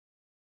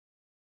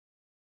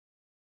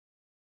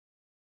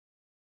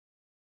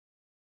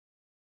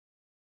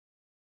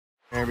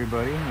Hey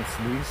everybody, it's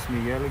Luis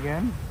Miguel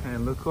again,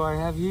 and look who I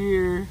have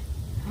here.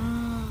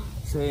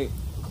 Say,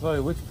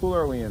 Chloe, which pool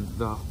are we in?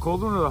 The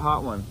cold one or the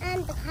hot one?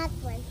 The hot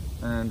one.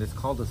 And it's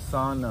called a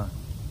sauna.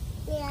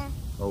 Yeah.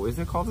 Oh, is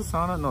it called a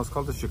sauna? No, it's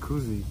called a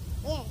jacuzzi.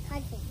 Yeah, it's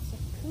called a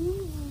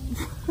jacuzzi.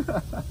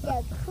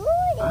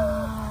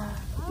 Jacuzzi.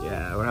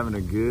 Yeah, we're having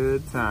a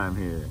good time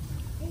here.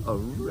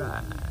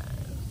 Alright.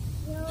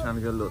 Trying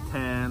to get a little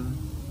tan.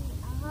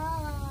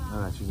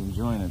 Oh, she's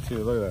enjoying it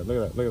too. Look at that,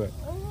 look at that, look at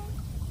that.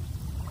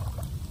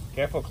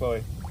 Careful,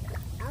 Chloe.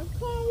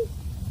 Okay.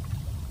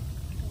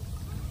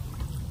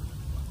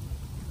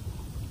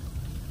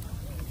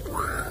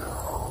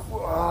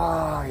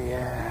 Oh,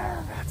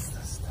 yeah. That's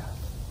the stuff.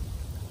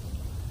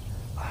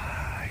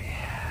 Oh,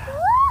 yeah.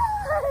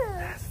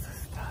 That's the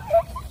stuff.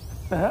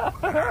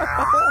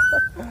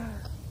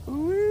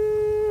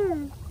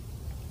 Woo.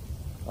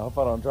 I hope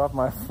I don't drop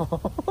my phone.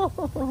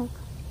 Okay.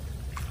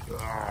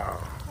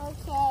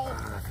 Oh,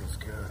 that feels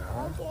good,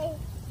 huh? Okay.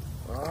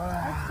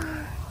 Oh.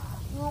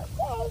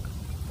 Okay.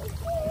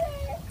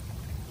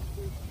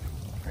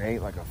 I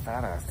ate like a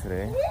fat ass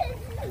today.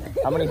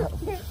 How many?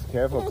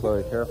 Careful,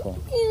 Chloe, careful.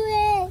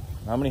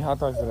 How many hot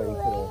dogs did I eat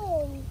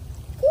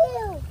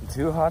today?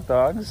 2 hot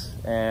dogs,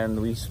 and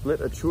we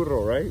split a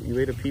churro, right? You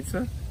ate a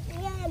pizza?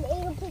 Yeah, I'm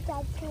eating a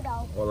pizza too,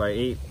 though. Well, I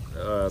ate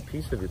a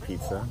piece of your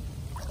pizza.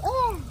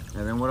 Yeah.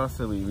 And then what else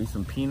did we eat? We ate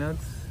some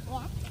peanuts.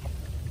 Yeah.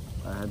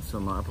 I had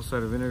some apple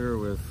cider vinegar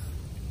with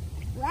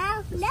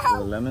Wow,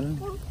 lemon.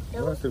 No,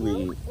 What else did we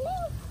eat? No.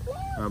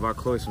 I bought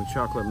Chloe some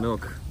chocolate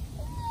milk.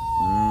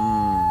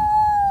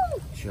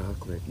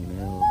 Chocolate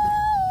milk.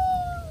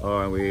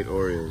 Oh, and we ate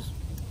Oreos.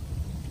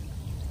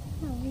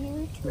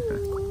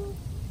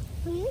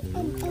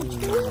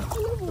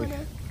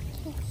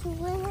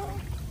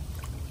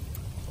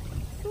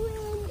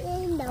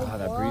 Ah,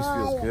 that breeze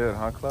feels good,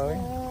 huh, Chloe?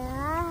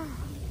 Yeah.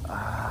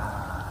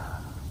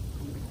 Ah.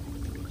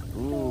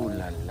 Ooh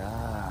la la,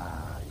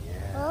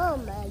 yeah. Oh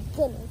my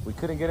goodness. We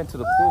couldn't get into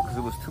the pool because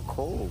it was too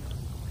cold.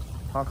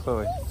 Huh,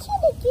 Chloe? We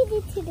should have given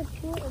it to the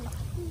pool.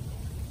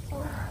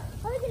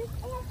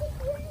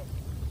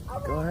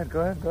 Go ahead, go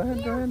ahead, go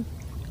ahead, go ahead.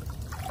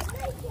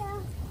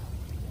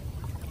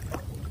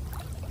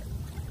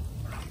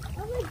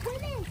 Oh my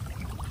goodness.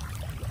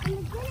 Oh my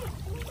goodness.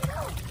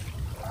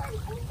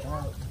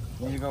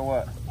 You need to go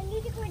what? I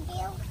need to go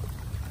down.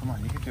 Come on,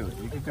 you can do it.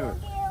 You can do it.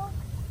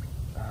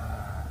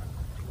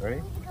 Ready? I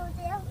need to go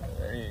down.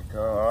 There you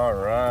go. All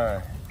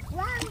right.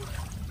 Run.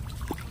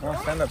 Come on,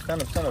 stand up,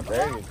 stand up, stand up.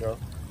 There you go.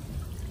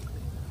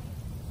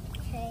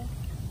 Okay.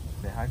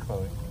 Say hi,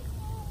 Chloe.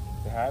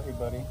 Say hi,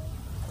 everybody.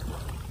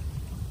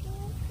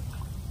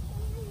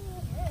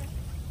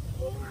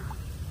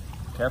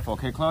 Careful,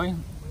 okay, Chloe?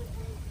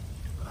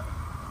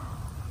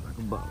 Like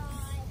a boss.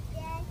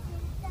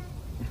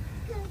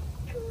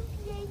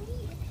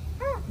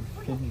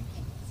 Swim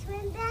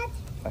that.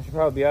 I should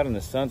probably be out in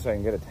the sun so I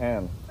can get a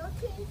tan.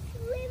 Okay,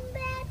 swim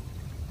that.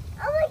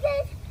 Oh my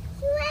gosh.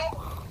 Swim.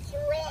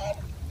 Swim.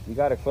 You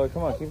got it, Chloe.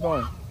 Come on, keep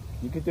going.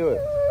 You can do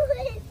it.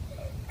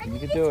 You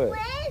can do it.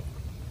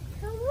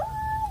 Come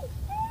on.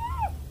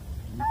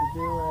 You can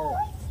do it.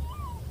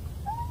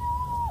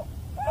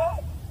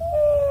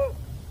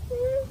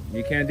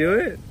 You can't do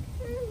it?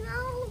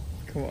 No.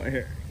 Come on,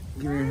 here.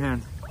 Give me your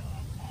hand.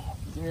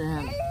 Give me your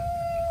hand.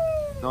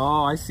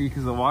 Oh, I see,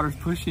 because the water's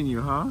pushing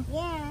you, huh?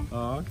 Yeah.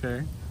 Oh,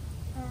 okay.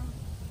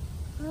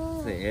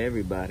 Say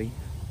everybody.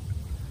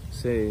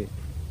 Say,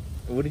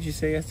 what did you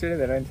say yesterday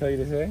that I didn't tell you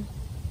to say?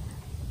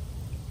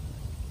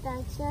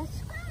 That's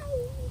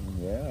subscribe.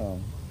 Yeah.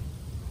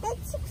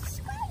 That's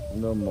subscribe.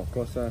 Little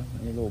mocosa,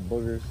 any little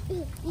boogers.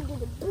 You do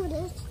the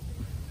Buddhist.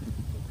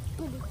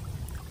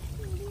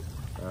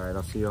 All right,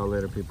 I'll see y'all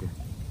later, people.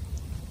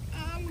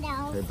 And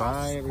don't Say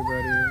bye,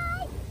 everybody.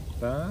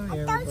 Bye,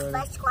 Don't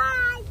everybody.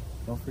 subscribe.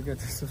 Don't forget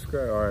to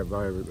subscribe. All right,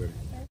 bye, everybody.